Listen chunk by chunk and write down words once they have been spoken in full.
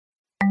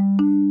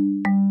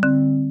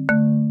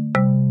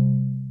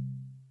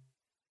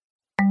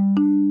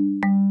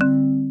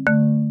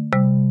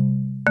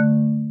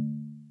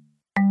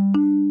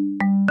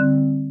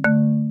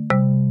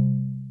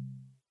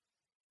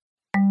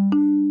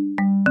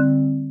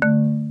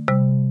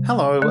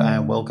Hello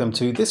and welcome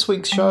to this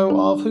week's show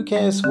of Who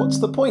Cares? What's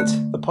the Point?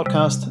 The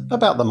podcast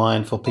about the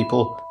mind for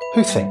people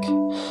who think.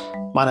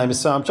 My name is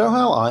Sam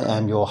Johal, I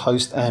am your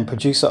host and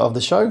producer of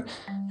the show,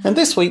 and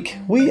this week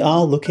we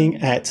are looking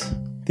at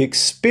the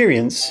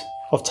experience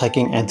of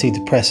taking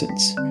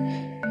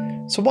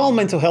antidepressants. So while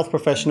mental health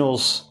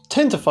professionals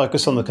tend to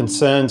focus on the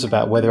concerns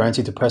about whether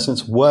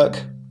antidepressants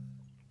work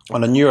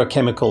on a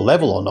neurochemical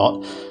level or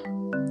not,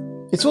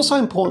 it's also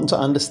important to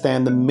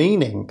understand the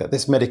meaning that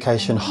this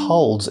medication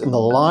holds in the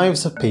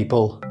lives of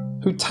people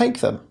who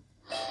take them.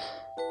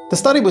 The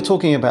study we're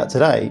talking about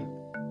today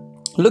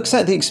looks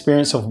at the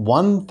experience of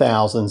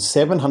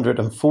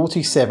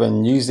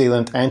 1,747 New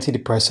Zealand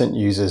antidepressant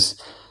users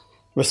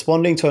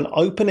responding to an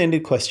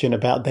open-ended question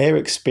about their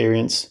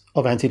experience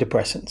of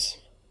antidepressants.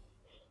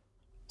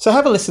 So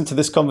have a listen to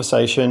this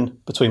conversation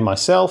between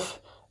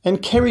myself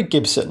and Kerry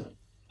Gibson,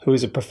 who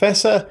is a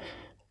professor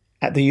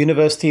at the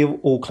University of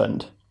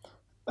Auckland,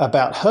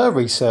 about her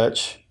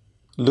research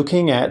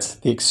looking at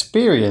the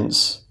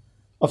experience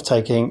of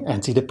taking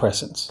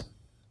antidepressants.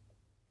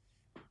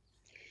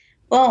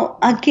 Well,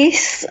 I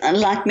guess,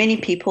 like many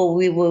people,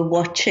 we were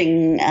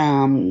watching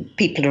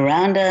people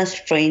around us,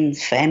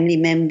 friends, family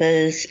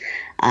members,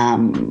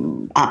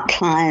 our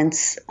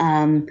clients,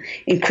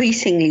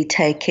 increasingly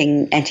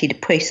taking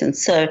antidepressants.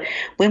 So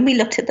when we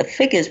looked at the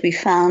figures, we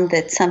found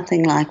that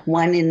something like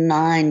 1 in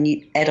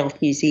 9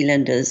 adult New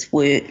Zealanders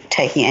were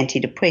taking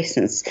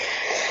antidepressants.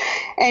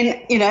 And,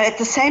 at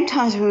the same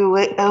time, we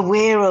were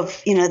aware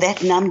of,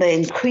 that number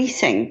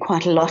increasing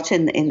quite a lot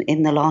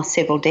in the last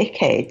several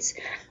decades.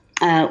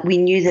 We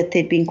knew that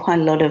there'd been quite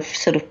a lot of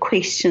sort of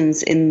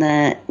questions in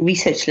the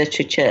research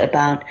literature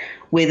about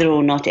whether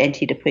or not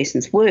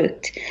antidepressants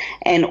worked.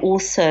 And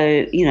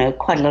also,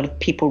 quite a lot of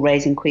people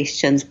raising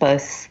questions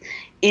both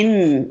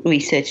in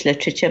research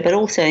literature, but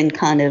also in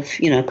kind of,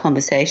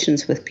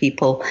 conversations with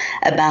people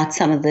about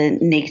some of the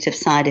negative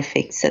side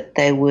effects that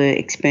they were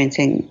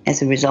experiencing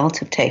as a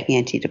result of taking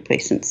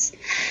antidepressants.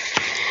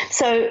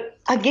 So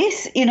I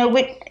guess,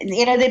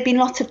 there've been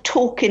lots of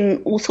talk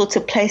in all sorts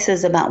of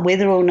places about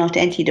whether or not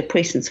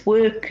antidepressants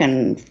work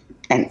and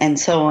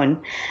so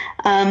on.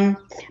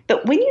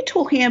 But when you're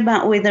talking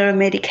about whether a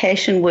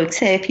medication works,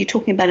 say if you're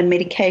talking about a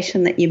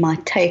medication that you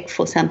might take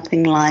for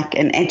something like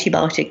an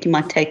antibiotic you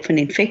might take for an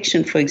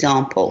infection, for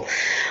example,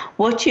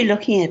 what you're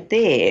looking at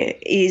there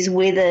is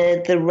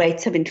whether the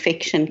rates of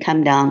infection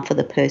come down for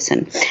the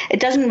person. It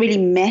doesn't really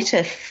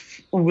matter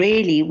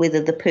really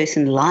whether the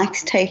person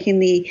likes taking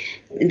the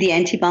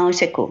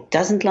antibiotic or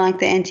doesn't like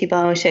the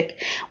antibiotic.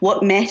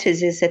 What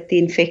matters is that the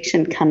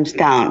infection comes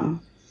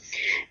down.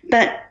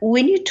 But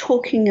when you're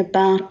talking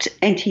about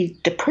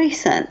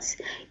antidepressants,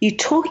 you're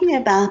talking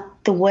about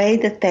the way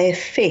that they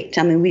affect.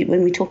 I mean,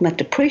 when we talk about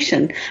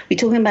depression, we're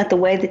talking about the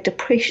way that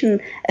depression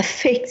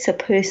affects a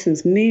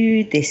person's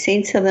mood, their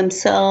sense of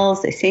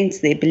themselves, their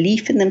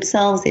belief in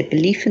themselves, their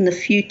belief in the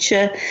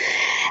future.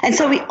 And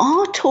so we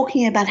are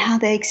talking about how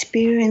they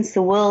experience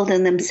the world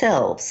and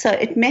themselves. So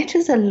it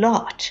matters a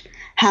lot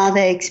how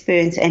they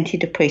experience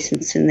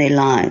antidepressants in their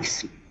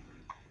lives.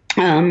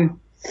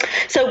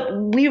 So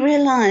we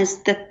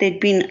realized that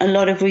there'd been a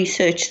lot of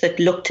research that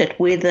looked at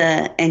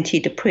whether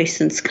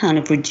antidepressants kind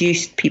of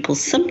reduced people's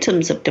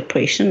symptoms of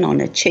depression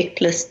on a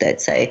checklist that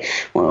say,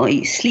 well, are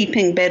you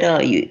sleeping better?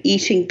 Are you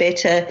eating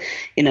better?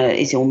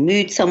 Is your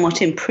mood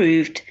somewhat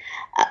improved?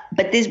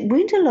 But there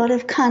wasn't a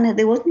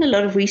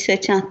lot of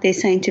research out there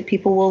saying to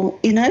people, well,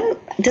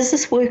 does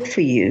this work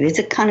for you? Is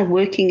it kind of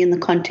working in the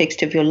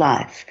context of your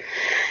life?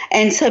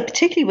 And so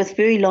particularly with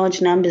very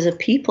large numbers of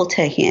people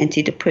taking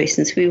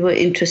antidepressants, we were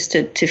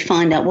interested to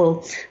find out,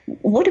 well,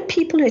 what do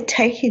people who are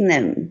taking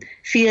them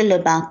feel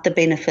about the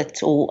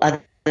benefits or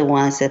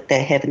otherwise that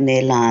they have in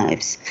their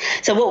lives?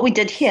 So what we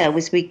did here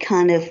was we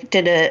kind of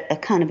did a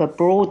kind of a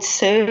broad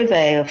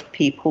survey of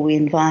people. We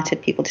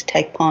invited people to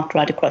take part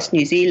right across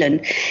New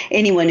Zealand.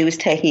 Anyone who was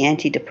taking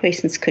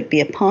antidepressants could be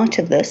a part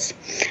of this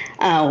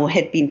or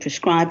had been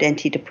prescribed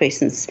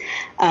antidepressants.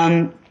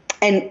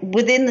 And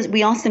within this,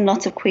 we asked them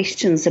lots of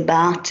questions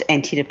about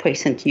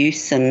antidepressant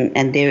use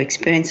and their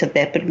experience of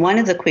that. But one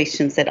of the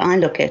questions that I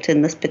look at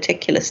in this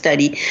particular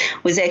study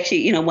was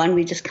actually, one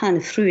we just kind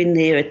of threw in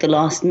there at the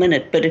last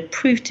minute, but it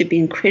proved to be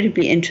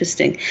incredibly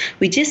interesting.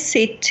 We just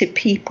said to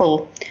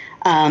people,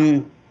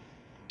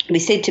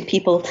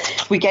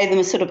 we gave them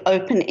a sort of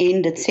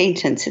open-ended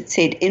sentence. It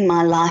said, in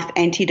my life,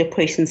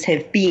 antidepressants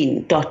have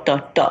been ...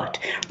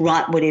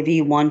 Write whatever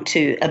you want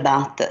to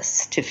about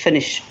this to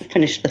finish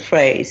the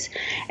phrase.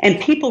 And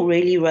people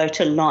really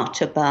wrote a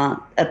lot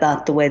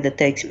about the way that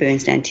they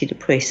experienced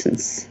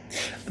antidepressants.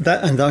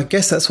 And I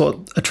guess that's what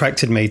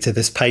attracted me to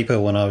this paper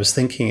when I was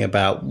thinking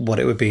about what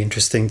it would be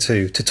interesting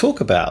to talk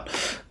about,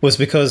 was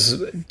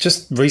because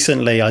just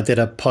recently I did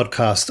a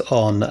podcast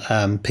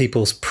on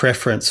people's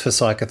preference for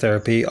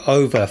psychotherapy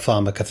over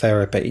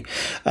pharmacotherapy.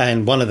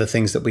 And one of the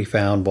things that we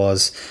found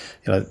was,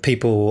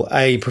 people,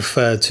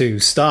 prefer to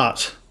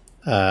start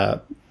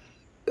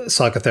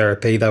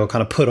psychotherapy. They were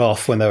kind of put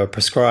off when they were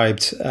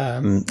prescribed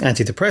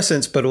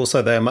antidepressants, but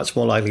also they're much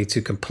more likely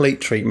to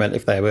complete treatment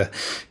if they were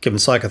given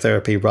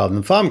psychotherapy rather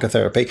than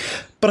pharmacotherapy.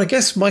 But I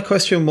guess my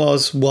question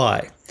was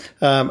why?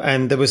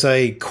 And there was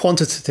a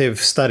quantitative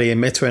study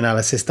and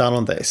meta-analysis done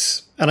on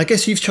this. And I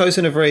guess you've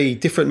chosen a very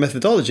different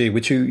methodology,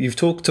 which you've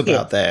talked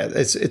about there.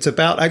 It's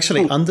about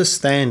actually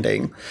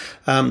understanding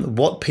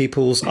what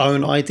people's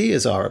own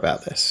ideas are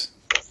about this.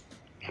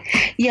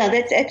 Yeah,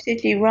 that's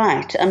absolutely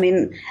right. I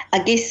mean,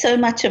 I guess so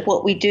much of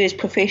what we do as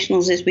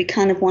professionals is we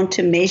kind of want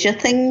to measure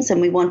things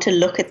and we want to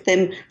look at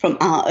them from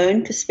our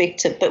own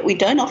perspective, but we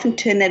don't often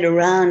turn that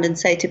around and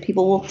say to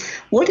people, well,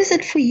 what is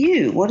it for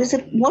you?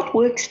 What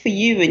works for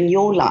you in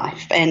your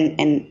life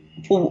and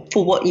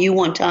for what you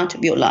want out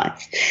of your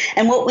life?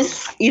 And what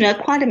was,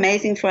 quite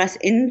amazing for us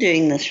in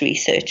doing this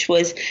research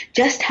was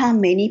just how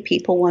many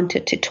people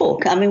wanted to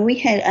talk. I mean, we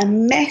had a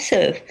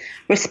massive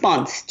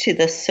response to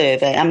this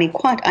survey. I mean,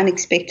 quite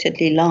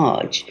unexpectedly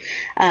large.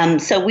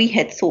 So we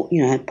had thought,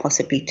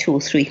 possibly 200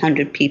 or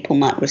 300 people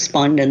might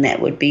respond, and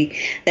that would be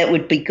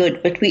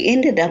good. But we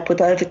ended up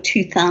with over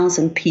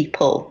 2,000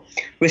 people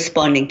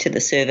responding to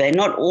the survey.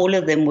 Not all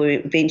of them were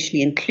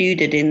eventually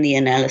included in the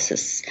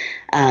analysis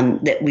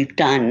that we've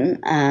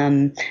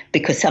done,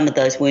 because some of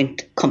those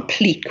weren't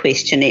complete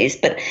questionnaires.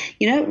 But,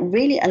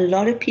 really a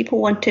lot of people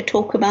want to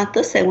talk about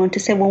this. They want to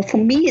say, well, for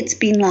me, it's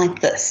been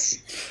like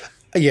this.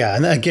 Yeah,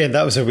 and again,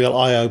 that was a real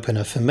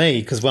eye-opener for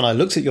me, because when I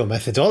looked at your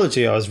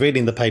methodology, I was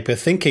reading the paper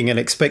thinking and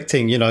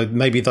expecting,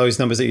 maybe those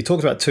numbers that you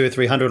talked about, 200 or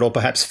 300 or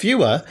perhaps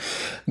fewer.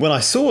 When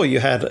I saw you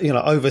had,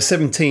 over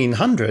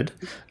 1,700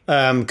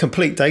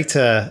 complete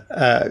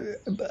data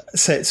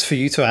sets for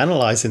you to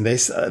analyze in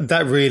this,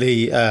 that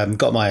really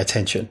got my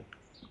attention.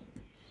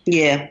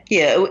 Yeah,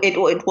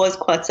 it was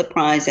quite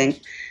surprising.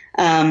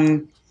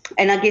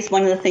 And I guess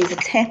one of the things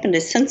that's happened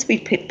is since we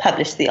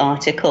published the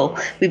article,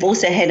 we've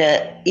also had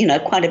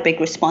quite a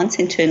big response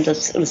in terms of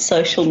sort of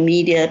social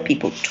media,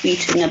 people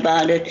tweeting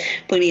about it,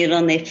 putting it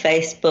on their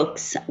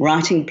Facebooks,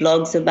 writing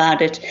blogs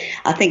about it.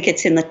 I think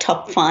it's in the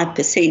top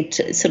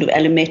 5% sort of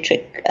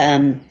allometric,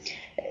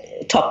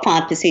 top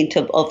 5%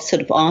 of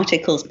sort of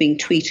articles being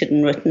tweeted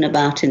and written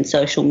about in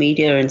social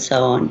media and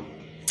so on.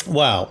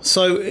 Wow.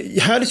 So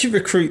how did you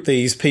recruit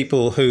these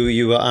people who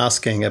you were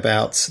asking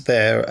about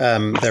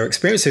their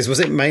experiences? Was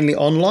it mainly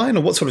online,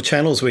 or what sort of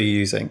channels were you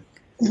using?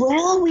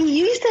 Well, we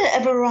used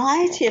a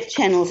variety of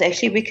channels,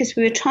 actually, because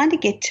we were trying to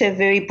get to a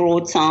very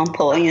broad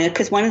sample,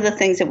 because one of the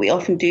things that we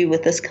often do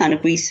with this kind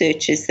of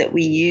research is that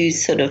we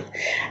use sort of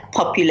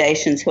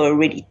populations who are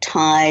already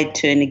tied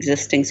to an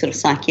existing sort of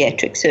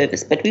psychiatric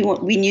service. But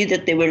we knew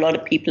that there were a lot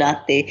of people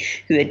out there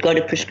who had got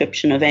a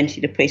prescription of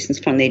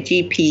antidepressants from their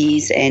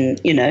GPs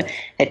and,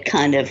 had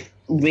kind of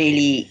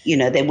really,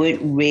 they weren't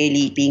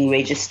really being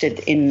registered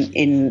in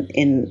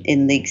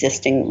the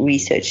existing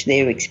research,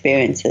 their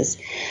experiences.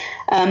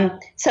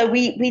 So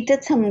we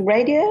did some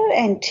radio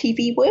and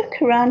TV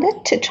work around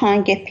it to try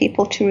and get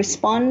people to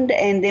respond.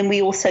 And then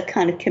we also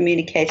kind of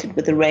communicated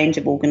with a range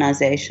of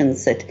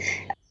organizations that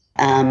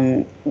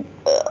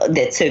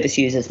service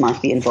users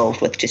might be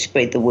involved with to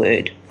spread the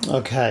word.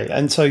 Okay.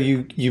 And so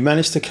you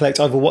managed to collect,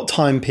 over what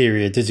time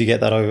period did you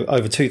get that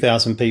over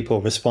 2,000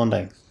 people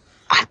responding?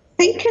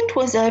 I think it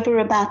was over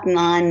about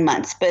 9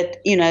 months,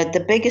 but,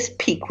 the biggest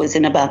peak was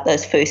in about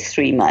those first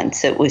 3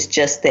 months. It was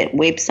just that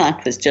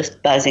website was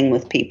just buzzing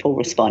with people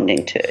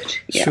responding to it.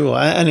 Yeah. Sure.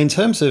 And in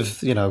terms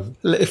of,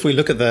 if we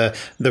look at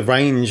the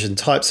range and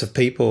types of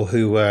people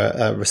who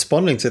were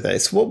responding to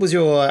this, what was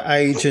your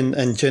age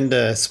and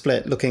gender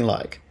split looking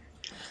like?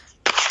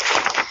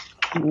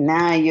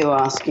 Now you're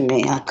asking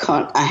me.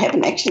 I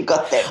haven't actually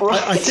got that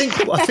right. I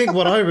think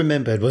what I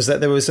remembered was that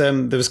there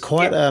was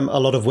quite a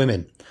lot of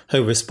women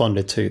who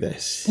responded to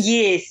this.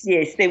 Yes,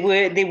 there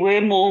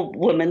were more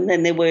women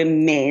than there were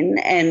men,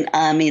 and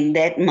I mean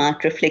that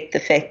might reflect the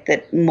fact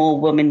that more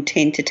women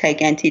tend to take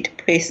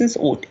antidepressants,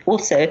 or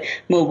also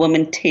more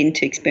women tend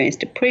to experience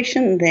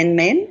depression than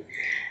men.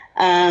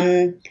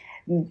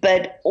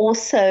 But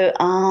also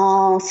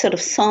our sort of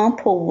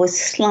sample was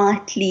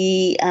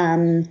slightly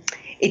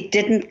it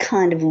didn't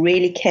kind of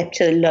really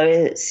capture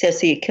lower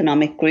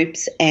socioeconomic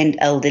groups and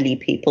elderly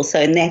people. So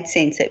in that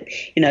sense,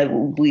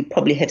 we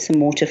probably have some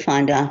more to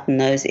find out in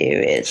those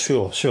areas.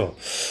 Sure.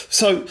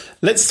 So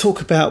let's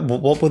talk about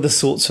what were the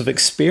sorts of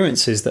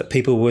experiences that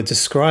people were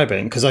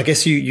describing, because I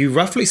guess you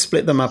roughly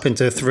split them up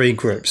into 3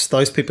 groups.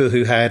 Those people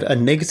who had a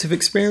negative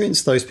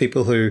experience, those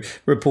people who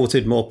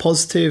reported more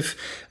positive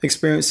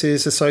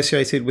experiences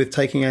associated with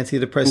taking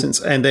antidepressants,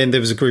 and then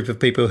there was a group of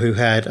people who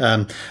had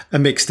a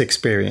mixed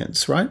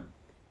experience, right?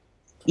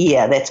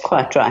 Yeah, that's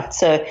quite right.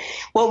 So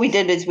what we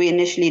did is we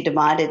initially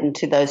divided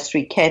into those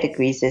 3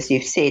 categories, as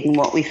you've said, and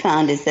what we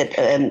found is that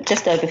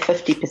just over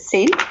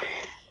 50%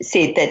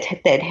 said that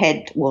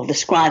they'd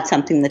described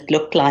something that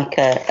looked like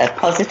a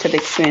positive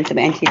experience of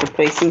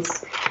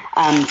antidepressants.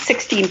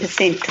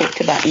 16%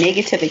 talked about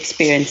negative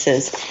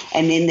experiences,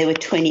 and then there were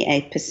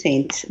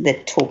 28%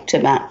 that talked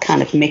about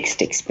kind of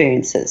mixed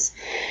experiences.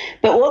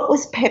 But what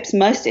was perhaps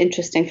most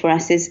interesting for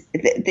us is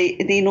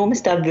the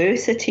enormous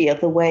diversity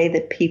of the way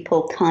that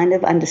people kind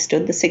of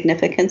understood the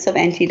significance of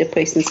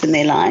antidepressants in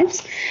their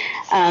lives.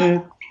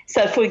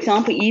 So, for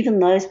example, even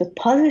those with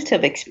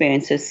positive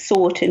experiences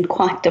saw it in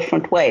quite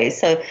different ways.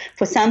 So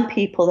for some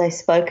people, they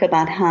spoke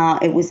about how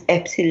it was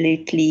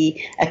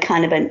absolutely a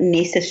kind of a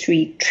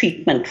necessary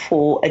treatment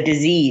for a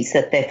disease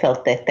that they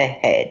felt that they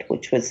had,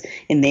 which was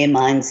in their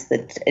minds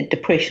that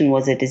depression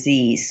was a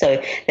disease.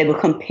 So they were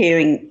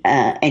comparing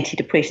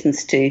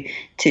antidepressants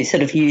to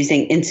sort of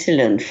using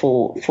insulin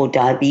for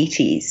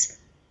diabetes.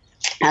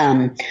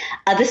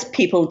 Others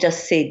people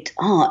just said,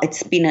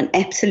 it's been an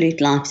absolute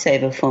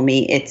lifesaver for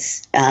me.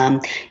 It's,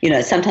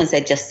 sometimes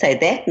they just say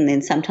that, and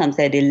then sometimes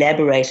they'd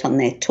elaborate on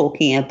that,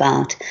 talking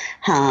about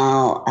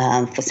how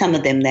for some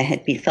of them they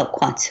had felt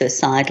quite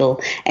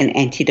suicidal, and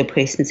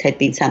antidepressants had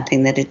been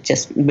something that had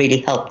just really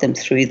helped them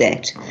through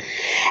that.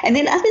 And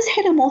then others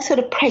had a more sort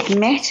of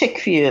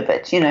pragmatic view of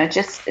it,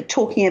 just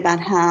talking about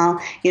how,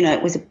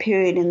 it was a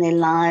period in their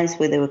lives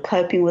where they were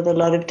coping with a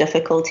lot of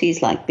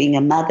difficulties, like being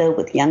a mother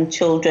with young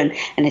children,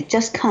 and it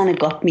just kind of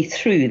got me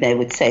through, they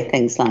would say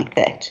things like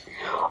that.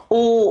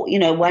 Or,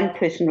 one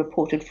person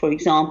reported, for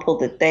example,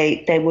 that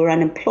they were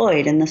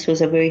unemployed and this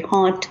was a very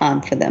hard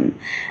time for them.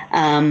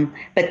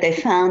 But they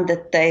found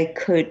that they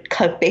could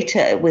cope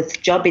better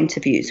with job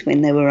interviews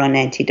when they were on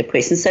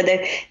antidepressants. So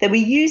they were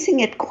using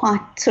it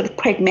quite sort of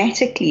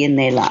pragmatically in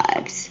their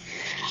lives.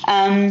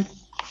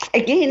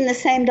 Again, the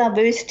same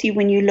diversity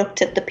when you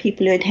looked at the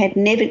people who had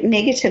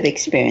negative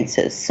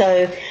experiences.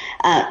 So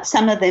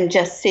some of them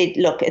just said,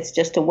 look, it's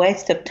just a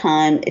waste of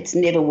time. It's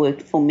never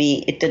worked for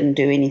me. It didn't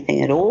do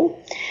anything at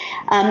all.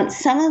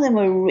 Some of them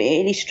were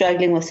really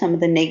struggling with some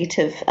of the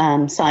negative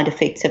side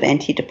effects of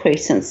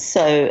antidepressants.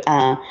 So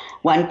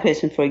one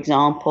person, for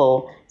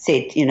example,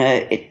 said,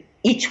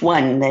 each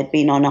one, they'd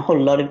been on a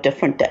whole lot of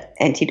different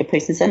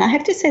antidepressants. And I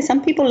have to say,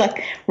 some people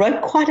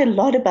wrote quite a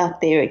lot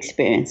about their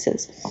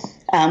experiences.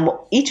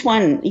 Each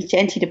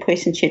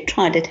antidepressant she had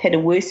tried, it had a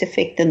worse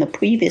effect than the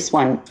previous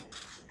one.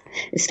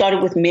 It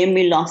started with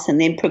memory loss and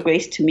then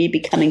progressed to me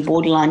becoming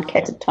borderline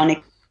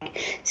catatonic,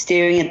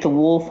 staring at the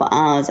wall for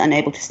hours,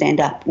 unable to stand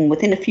up, and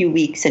within a few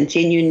weeks and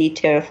genuinely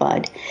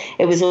terrified.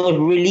 It was a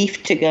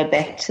relief to go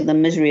back to the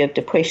misery of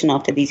depression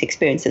after these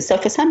experiences. So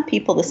for some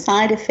people, the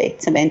side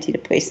effects of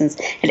antidepressants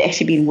had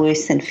actually been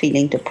worse than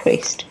feeling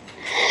depressed.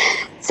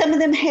 Some of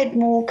them had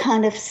more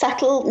kind of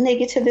subtle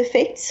negative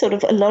effects. Sort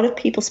of a lot of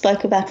people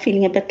spoke about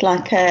feeling a bit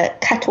like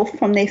cut off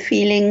from their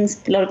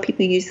feelings. A lot of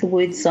people use the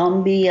word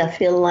zombie. I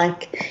feel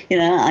like,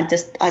 I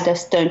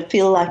just don't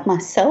feel like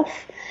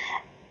myself.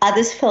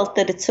 Others felt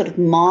that it sort of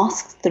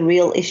masked the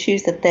real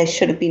issues that they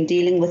should have been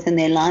dealing with in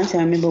their lives. I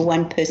remember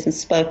one person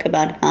spoke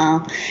about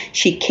how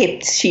she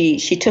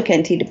took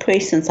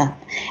antidepressants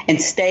up and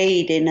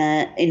stayed in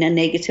a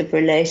negative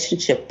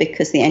relationship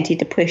because the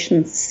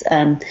antidepressants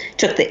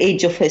took the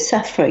edge off her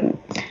suffering.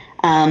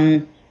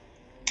 And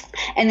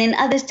then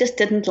others just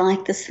didn't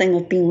like this thing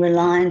of being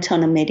reliant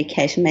on a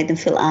medication, made them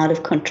feel out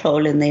of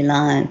control in their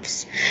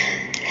lives.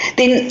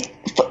 Then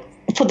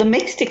for the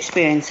mixed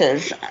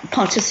experiences,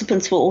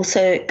 participants were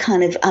also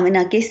kind of,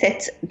 I guess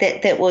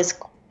that was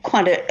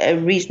quite a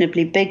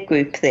reasonably big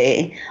group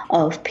there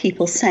of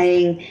people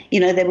saying,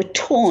 they were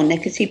torn. They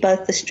could see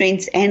both the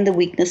strengths and the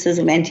weaknesses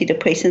of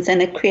antidepressants, and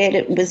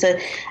it was a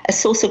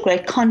source of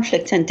great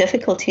conflict and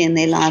difficulty in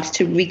their lives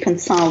to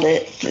reconcile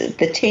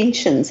the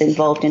tensions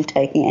involved in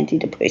taking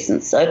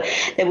antidepressants. So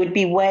they would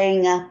be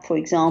weighing up, for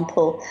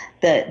example,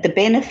 the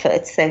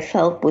benefits they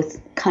felt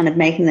with kind of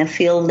making them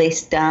feel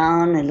less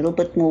down, a little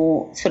bit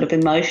more sort of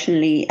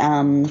emotionally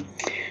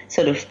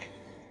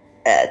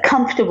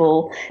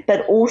comfortable,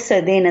 but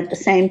also then at the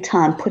same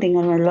time putting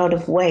on a lot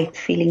of weight,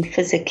 feeling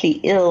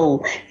physically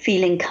ill,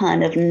 feeling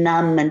kind of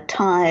numb and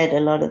tired a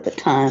lot of the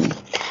time.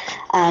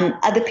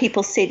 Other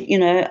people said,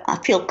 I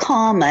feel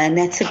calmer and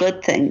that's a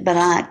good thing, but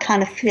I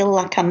kind of feel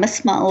like I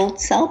miss my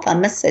old self. I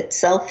miss that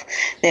self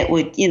that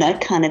would,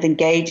 kind of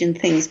engage in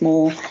things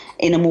more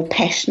in a more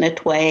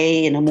passionate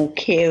way, in a more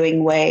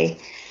caring way.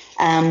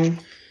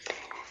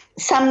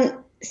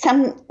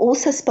 Some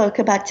also spoke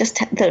about just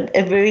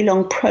a very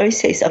long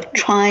process of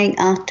trying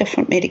out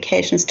different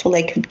medications till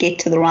they could get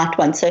to the right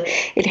one. So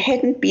it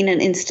hadn't been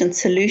an instant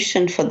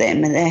solution for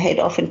them, and they had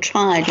often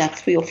tried like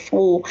 3 or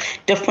 4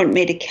 different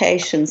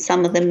medications,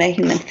 some of them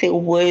making them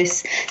feel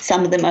worse,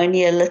 some of them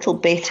only a little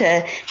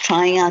better,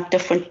 trying out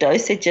different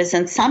dosages.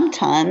 And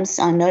sometimes,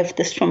 I know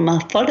this from my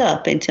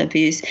follow-up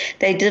interviews,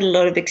 they did a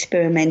lot of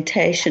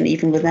experimentation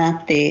even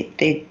without their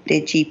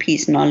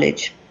GP's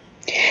knowledge.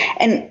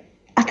 And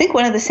I think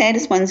one of the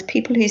saddest ones,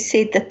 people who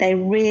said that they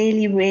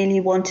really, really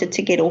wanted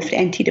to get off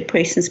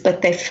antidepressants,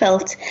 but they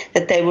felt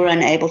that they were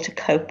unable to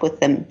cope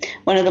with them.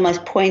 One of the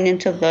most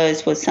poignant of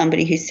those was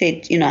somebody who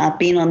said, I've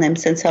been on them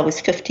since I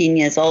was 15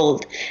 years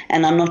old,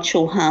 and I'm not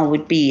sure how I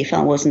would be if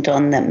I wasn't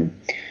on them.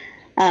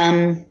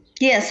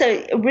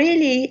 So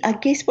really, I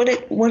guess what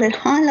it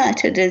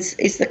highlighted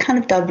is the kind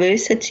of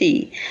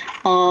diversity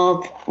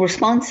of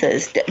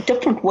responses,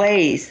 different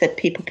ways that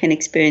people can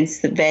experience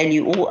the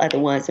value or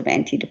otherwise of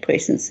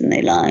antidepressants in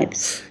their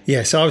lives.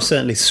 Yeah, so I was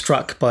certainly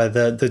struck by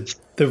the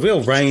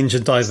real range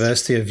and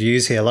diversity of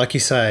views here. Like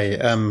you say,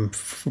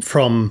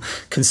 from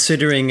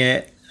considering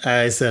it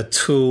as a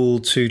tool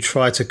to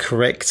try to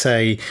correct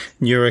a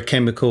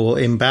neurochemical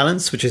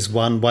imbalance, which is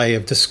one way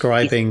of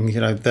describing,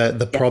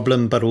 the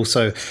problem, but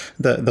also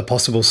the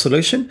possible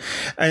solution.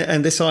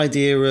 And this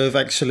idea of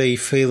actually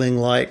feeling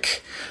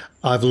like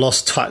I've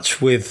lost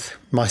touch with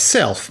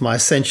myself, my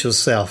essential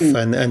self,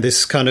 and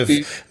this kind of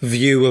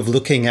view of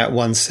looking at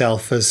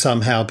oneself as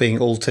somehow being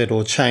altered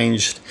or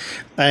changed,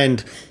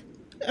 and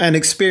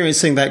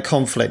experiencing that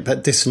conflict,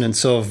 that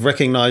dissonance of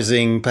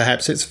recognizing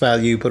perhaps its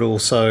value, but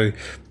also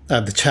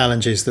the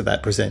challenges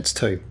that presents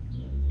too.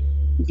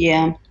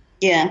 Yeah.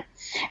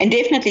 And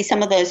definitely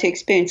some of those who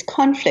experience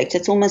conflict,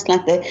 it's almost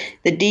like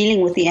the dealing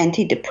with the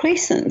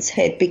antidepressants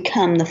had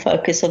become the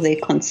focus of their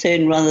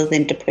concern rather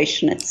than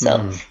depression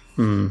itself.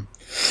 And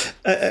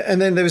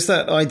then there was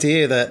that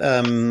idea that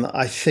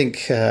I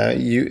think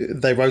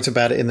they wrote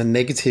about it in the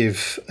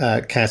negative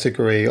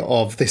category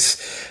of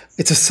this.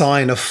 It's a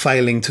sign of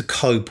failing to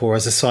cope, or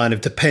as a sign of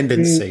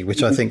dependency,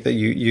 which I think that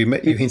you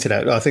hinted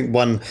at. I think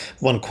one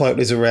quote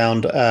is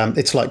around,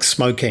 it's like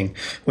smoking.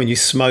 When you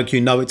smoke,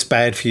 it's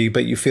bad for you,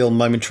 but you feel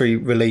momentary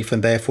relief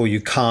and therefore you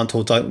can't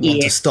or don't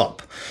want to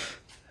stop.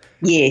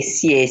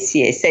 Yes.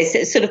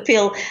 They sort of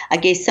feel, I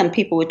guess some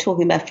people were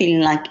talking about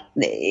feeling like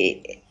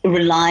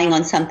relying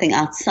on something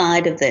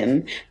outside of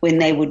them when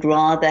they would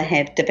rather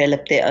have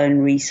developed their own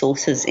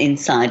resources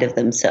inside of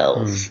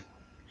themselves.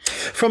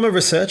 From a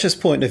researcher's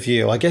point of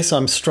view, I guess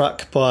I'm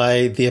struck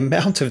by the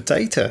amount of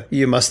data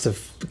you must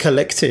have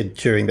collected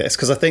during this,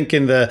 because I think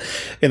in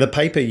the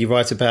paper you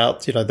write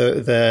about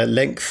the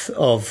length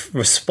of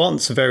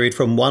response varied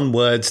from 1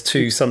 word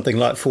to something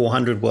like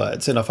 400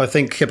 words. And if I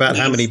think about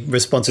how many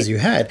responses you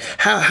had,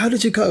 how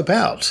did you go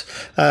about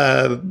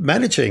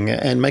managing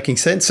and making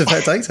sense of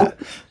that data?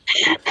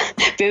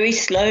 Very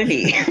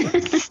slowly.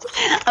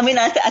 I mean,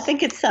 I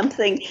think it's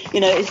something,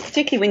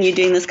 particularly when you're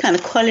doing this kind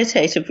of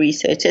qualitative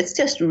research, it's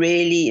just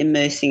really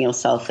immersing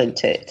yourself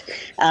into it.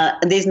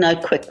 There's no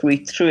quick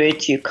route through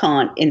it. You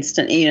can't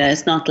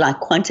it's not like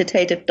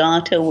quantitative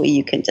data where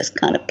you can just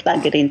kind of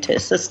plug it into a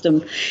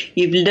system.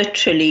 You've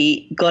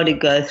literally got to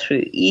go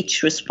through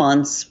each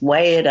response,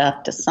 weigh it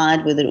up,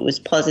 decide whether it was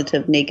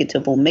positive,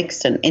 negative, or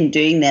mixed. And in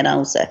doing that, I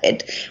also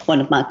had one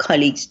of my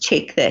colleagues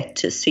check that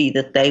to see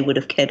that they would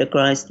have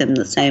categorized them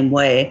the same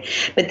way.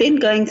 But then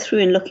going through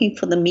and looking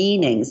for the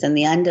meanings and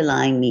the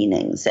underlying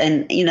meanings.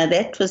 And,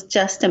 that was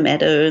just a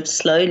matter of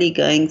slowly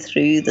going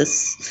through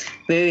this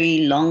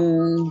very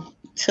long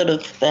sort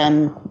of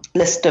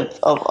list of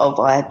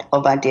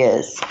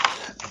ideas.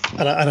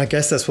 And I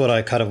guess that's what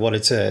I kind of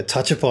wanted to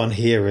touch upon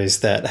here,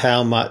 is that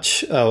how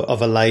much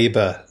of a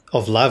labour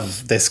of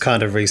love this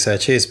kind of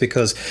research is,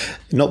 because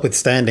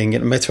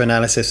notwithstanding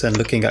meta-analysis and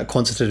looking at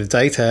quantitative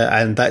data,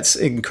 and that's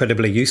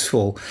incredibly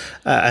useful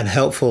and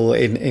helpful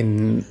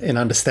in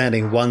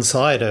understanding one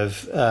side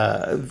of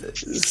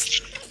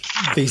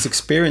these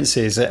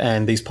experiences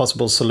and these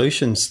possible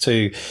solutions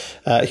to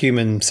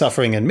human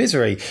suffering and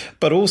misery.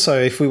 But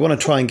also, if we want to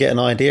try and get an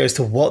idea as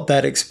to what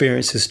that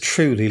experience is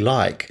truly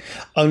like,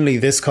 only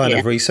this kind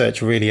of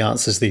research really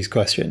answers these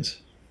questions.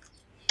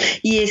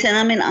 Yes, and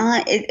I mean,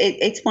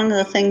 it's one of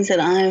the things that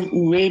I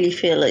really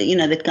feel,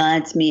 that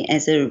guides me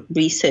as a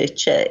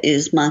researcher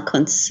is my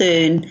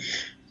concern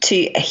to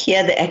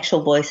hear the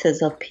actual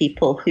voices of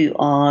people who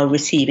are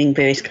receiving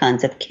various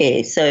kinds of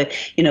care. So,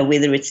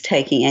 whether it's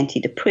taking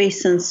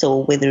antidepressants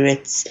or whether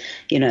it's,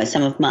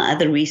 some of my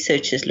other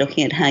research is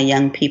looking at how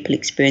young people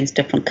experience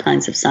different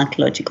kinds of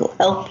psychological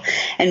help.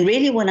 And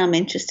really what I'm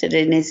interested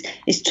in is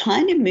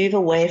trying to move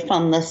away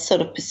from this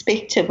sort of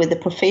perspective where the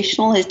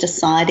professional is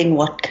deciding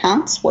what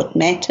counts, what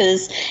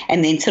matters,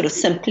 and then sort of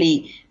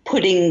simply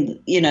putting,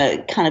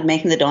 kind of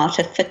making the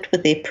data fit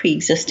with their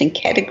pre-existing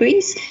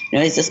categories.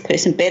 Is this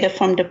person better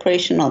from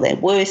depression? Are they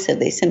worse? Have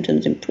their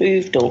symptoms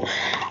improved or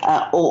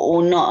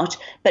not?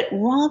 But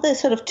rather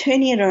sort of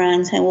turning it around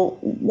and saying, well,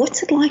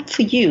 what's it like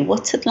for you?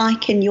 What's it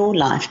like in your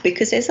life?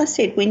 Because as I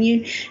said, when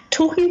you're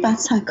talking about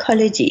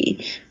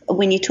psychology,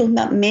 when you're talking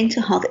about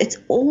mental health, it's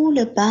all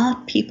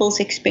about people's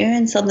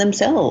experience of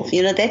themselves.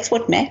 That's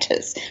what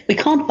matters. We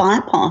can't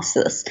bypass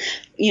this.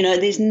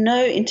 There's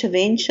no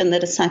intervention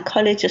that a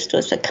psychologist or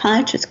a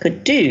psychiatrist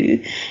could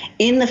do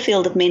in the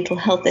field of mental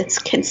health that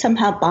can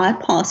somehow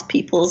bypass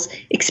people's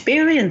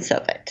experience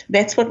of it.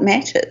 That's what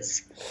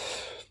matters.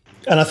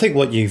 And I think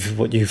what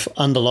you've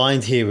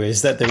underlined here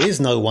is that there is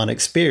no one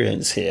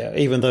experience here,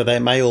 even though they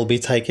may all be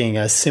taking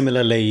a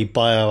similarly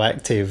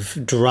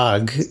bioactive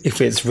drug. If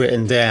it's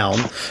written down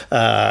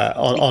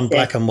on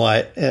black and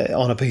white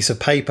on a piece of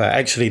paper,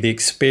 actually the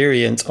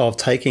experience of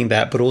taking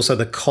that, but also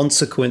the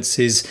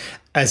consequences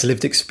as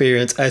lived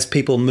experience as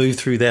people move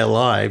through their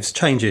lives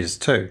changes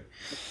too.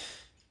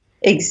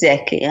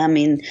 Exactly. I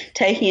mean,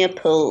 taking a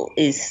pill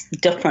is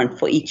different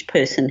for each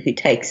person who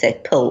takes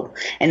that pill.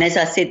 And as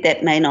I said,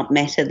 that may not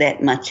matter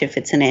that much if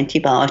it's an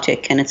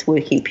antibiotic and it's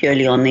working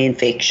purely on the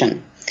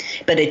infection.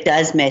 But it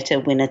does matter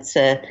when it's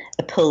a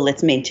pill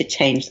that's meant to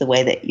change the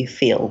way that you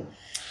feel.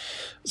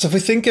 So if we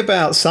think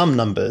about some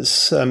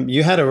numbers,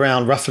 you had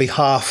around roughly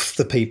half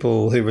the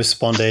people who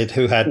responded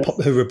who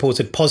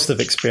reported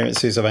positive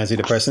experiences of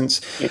antidepressants.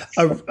 Yes.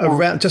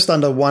 Around just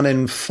under 1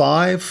 in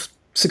 5,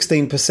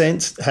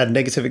 16% had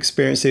negative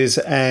experiences,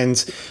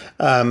 and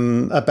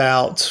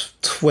about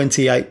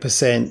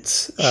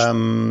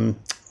 28%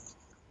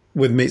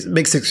 with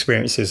mixed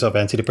experiences of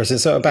antidepressants.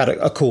 So about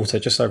a quarter,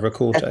 just over a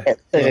quarter.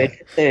 Third.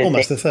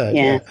 Almost a third,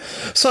 yeah.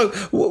 So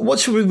what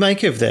should we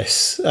make of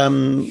this?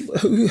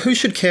 Who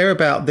should care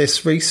about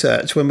this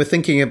research when we're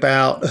thinking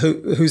about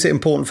who's it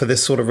important for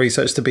this sort of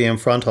research to be in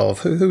front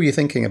of? Who are you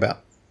thinking about?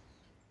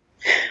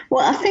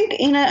 Well, I think,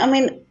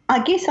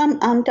 I guess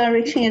I'm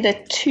directing it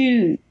at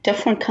two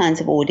different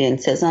kinds of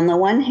audiences. On the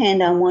one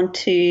hand, I want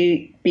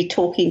to be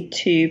talking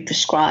to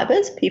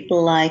prescribers,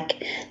 people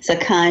like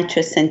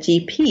psychiatrists and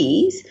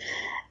GPs,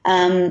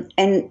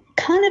 and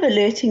kind of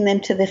alerting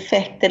them to the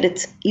fact that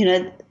it's,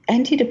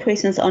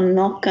 antidepressants are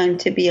not going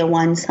to be a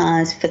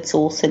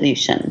one-size-fits-all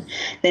solution.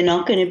 They're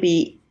not going to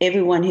be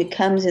everyone who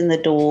comes in the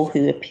door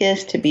who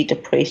appears to be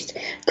depressed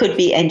could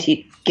be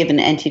given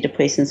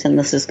antidepressants, and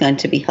this is going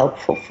to be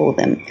helpful for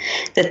them.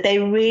 That they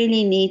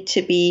really need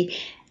to be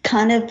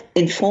kind of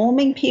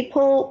informing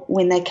people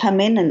when they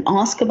come in and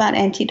ask about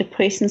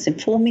antidepressants,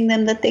 informing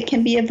them that there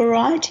can be a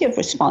variety of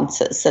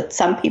responses, that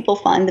some people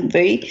find them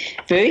very,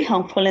 very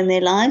helpful in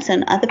their lives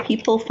and other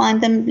people find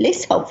them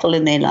less helpful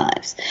in their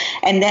lives.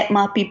 And that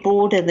might be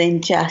broader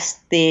than just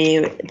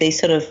their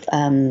sort of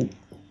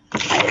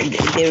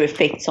their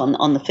effects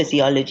on the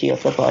physiology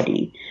of the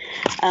body.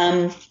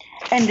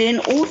 And then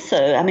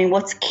also,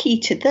 what's key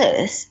to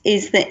this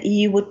is that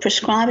you would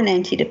prescribe an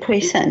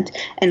antidepressant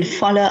and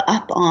follow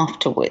up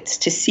afterwards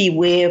to see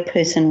where a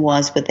person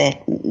was with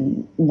that,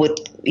 what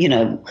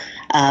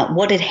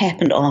had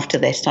happened after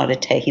they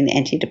started taking the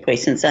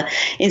antidepressants.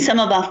 In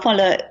some of our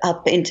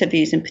follow-up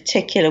interviews in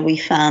particular, we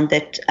found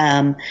that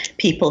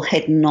people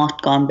had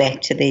not gone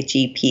back to their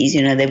GPs.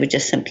 They were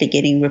just simply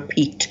getting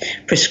repeat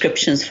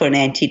prescriptions for an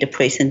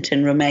antidepressant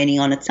and remaining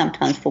on it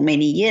sometimes for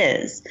many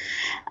years.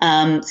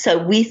 So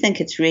we think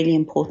it's really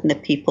important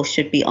that people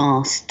should be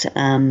asked,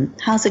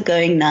 how's it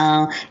going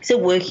now? Is it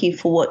working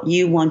for what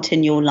you want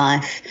in your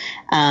life?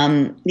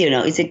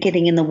 Is it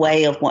getting in the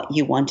way of what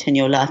you want in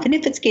your life? And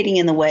if it's getting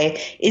in the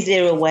way, is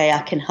there a way I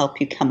can help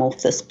you come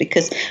off this?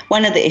 Because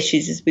one of the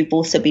issues is we've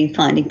also been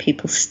finding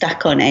people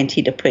stuck on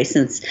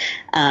antidepressants.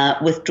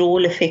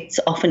 Withdrawal effects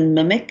often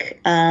mimic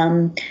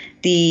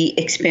the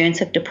experience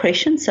of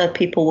depression. So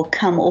people will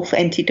come off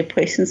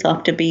antidepressants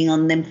after being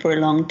on them for a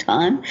long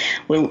time,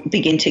 will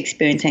begin to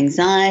experience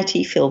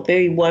anxiety, feel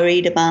very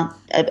worried about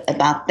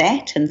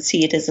that and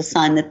see it as a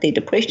sign that their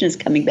depression is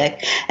coming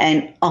back,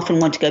 and often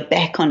want to go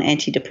back on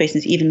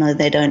antidepressants even though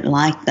they don't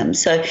like them.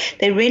 So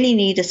they really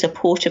need a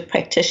supportive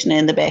practitioner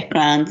in the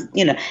background,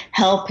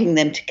 helping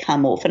them to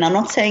come off. And I'm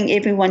not saying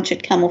everyone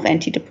should come off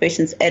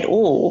antidepressants at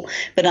all,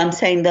 but I'm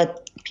saying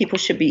that people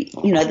should be,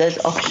 those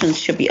options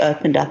should be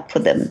opened up for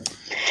them.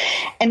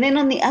 And then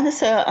on the other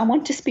side, I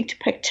want to speak to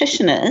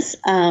practitioners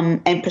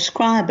and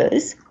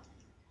prescribers,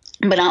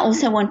 but I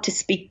also want to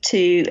speak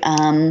to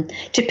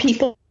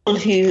people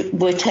who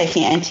were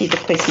taking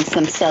antidepressants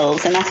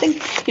themselves. And I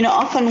think,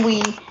 often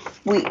we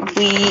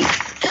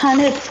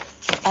kind of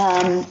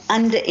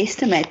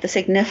underestimate the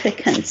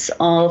significance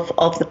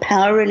of the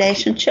power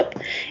relationship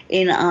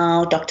in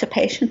our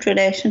doctor-patient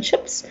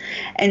relationships.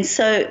 And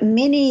so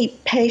many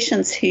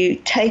patients who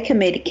take a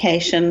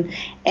medication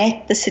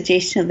at the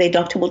suggestion of their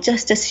doctor will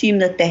just assume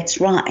that that's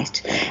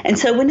right. And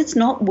so when it's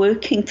not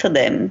working for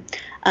them,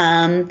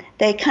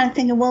 they kind of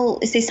think, well,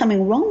 is there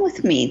something wrong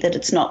with me that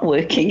it's not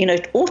working?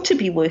 It ought to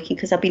be working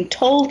because I've been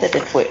told that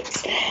it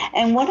works.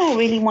 And what I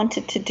really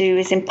wanted to do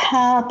is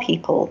empower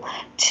people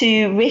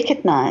to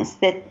recognize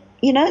that,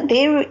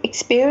 their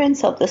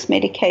experience of this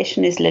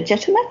medication is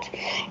legitimate.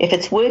 If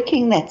it's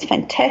working, that's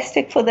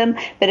fantastic for them.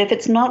 But if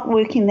it's not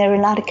working, they're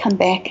allowed to come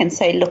back and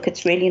say, look,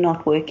 it's really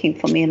not working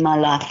for me in my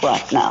life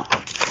right now.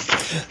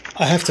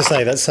 I have to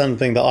say that's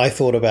something that I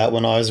thought about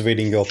when I was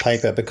reading your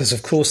paper, because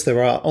of course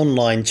there are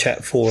online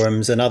chat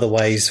forums and other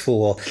ways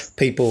for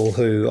people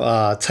who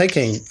are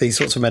taking these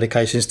sorts of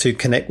medications to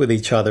connect with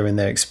each other in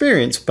their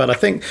experience. But I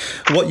think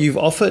what you've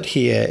offered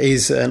here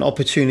is an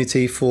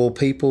opportunity for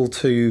people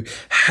to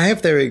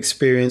have their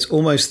experience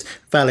almost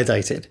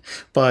validated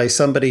by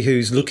somebody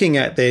who's looking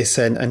at this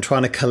and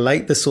trying to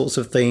collate the sorts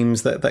of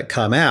themes that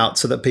come out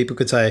so that people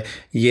could say,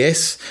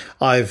 yes,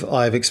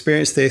 I've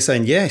experienced this,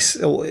 and yes,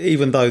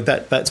 even though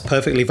that's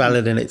perfectly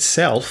valid in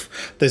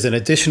itself, there's an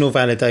additional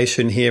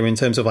validation here in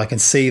terms of I can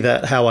see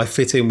that how I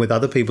fit in with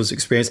other people's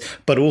experience,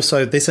 but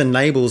also this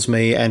enables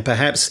me and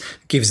perhaps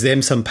gives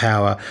them some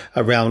power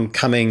around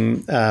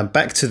coming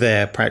back to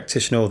their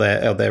practitioner or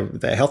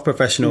their health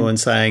professional and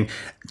saying,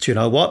 do you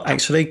know what,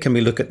 actually, can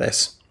we look at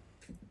this?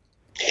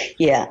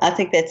 Yeah, I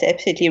think that's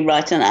absolutely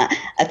right. And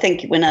I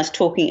think when I was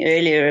talking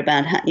earlier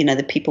about how,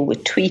 the people were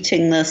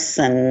tweeting this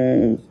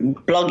and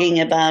blogging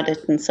about it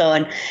and so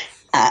on,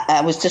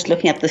 I was just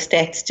looking up the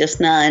stats just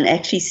now, and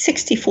actually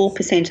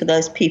 64% of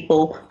those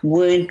people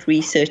weren't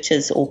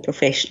researchers or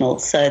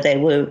professionals. So they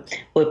were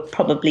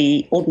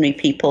probably ordinary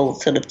people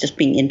sort of just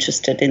being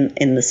interested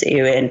in this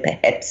area, and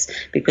perhaps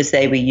because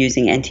they were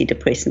using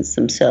antidepressants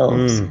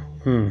themselves.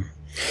 Mm-hmm.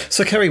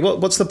 So, Kerry,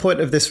 what's the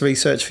point of this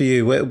research for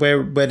you?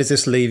 Where does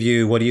this leave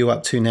you? What are you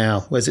up to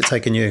now? Where's it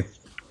taken you?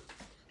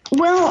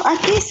 Well, I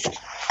guess,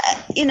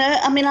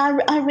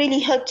 I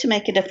really hope to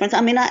make a difference. I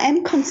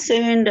am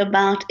concerned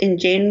about, in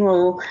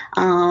general,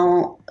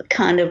 our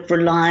kind of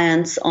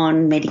reliance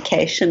on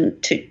medication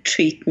to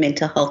treat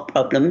mental health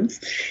problems.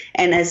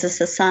 And as a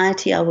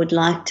society, I would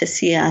like to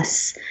see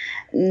us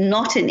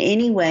not in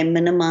any way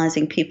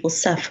minimizing people's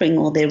suffering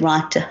or their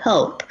right to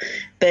help,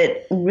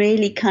 but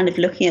really kind of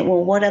looking at,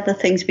 well, what other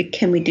things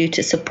can we do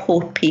to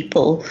support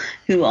people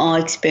who are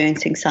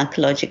experiencing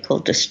psychological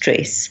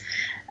distress?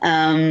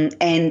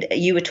 And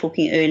you were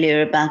talking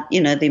earlier about,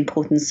 the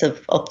importance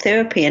of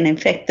therapy. And in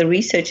fact, the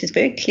research is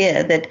very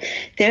clear that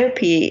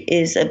therapy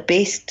is a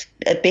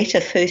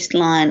better first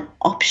line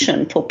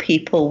option for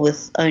people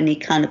with only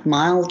kind of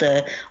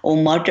milder or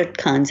moderate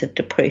kinds of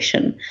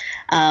depression.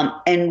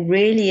 And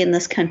really in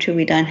this country,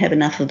 we don't have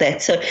enough of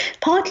that. So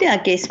partly, I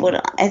guess,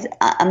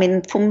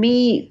 for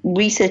me,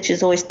 research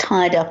is always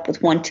tied up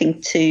with wanting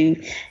to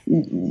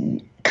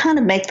kind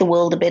of make the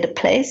world a better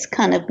place,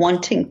 kind of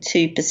wanting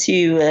to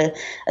pursue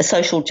a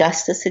social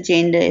justice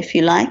agenda, if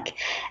you like.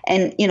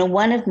 And,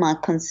 one of my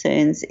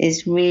concerns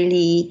is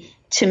really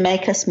to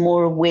make us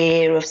more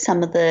aware of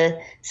some of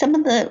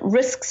the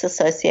risks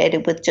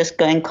associated with just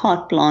going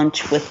carte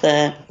blanche with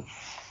a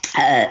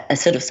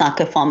sort of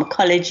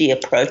psychopharmacology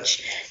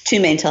approach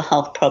to mental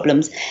health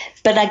problems.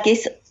 But I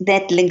guess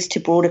that links to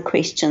broader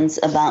questions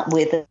about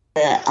whether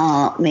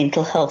our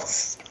mental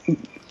health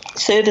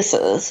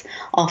services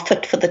are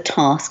fit for the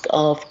task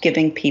of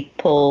giving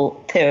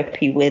people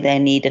therapy where they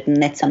need it,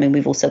 and that's something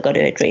we've also got to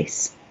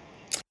address.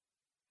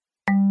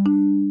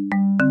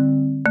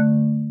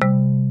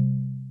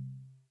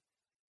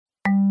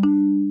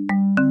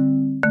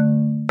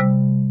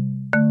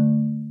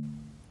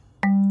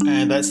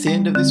 And that's the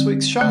end of this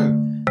week's show.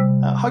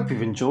 I hope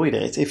you've enjoyed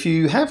it. If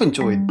you have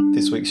enjoyed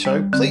this week's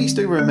show, please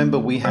do remember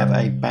we have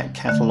a back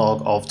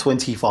catalogue of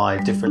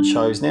 25 different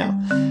shows now.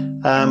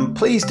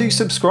 Please do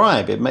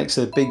subscribe. It makes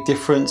a big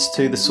difference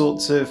to the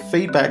sorts of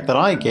feedback that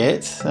I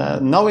get,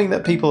 knowing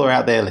that people are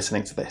out there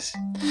listening to this.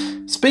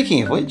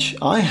 Speaking of which,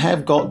 I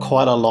have got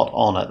quite a lot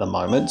on at the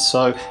moment,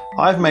 so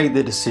I've made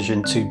the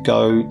decision to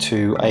go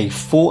to a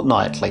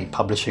fortnightly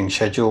publishing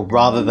schedule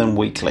rather than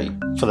weekly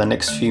for the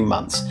next few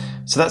months.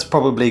 So that's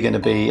probably going to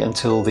be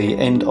until the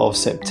end of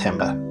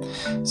September.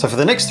 So for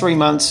the next 3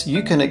 months,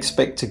 you can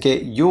expect to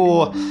get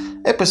your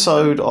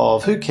episode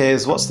of Who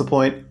Cares, What's the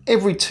Point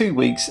every 2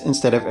 weeks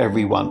instead of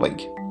every 1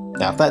 week.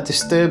 Now, if that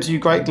disturbs you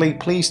greatly,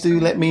 please do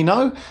let me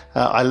know.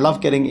 I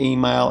love getting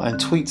email and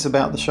tweets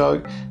about the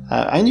show,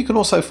 and you can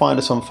also find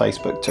us on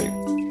Facebook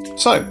too.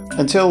 So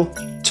until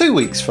 2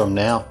 weeks from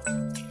now,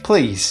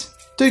 please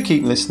do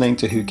keep listening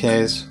to Who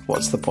Cares,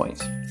 What's the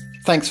Point.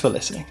 Thanks for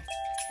listening.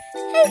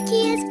 Who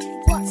cares?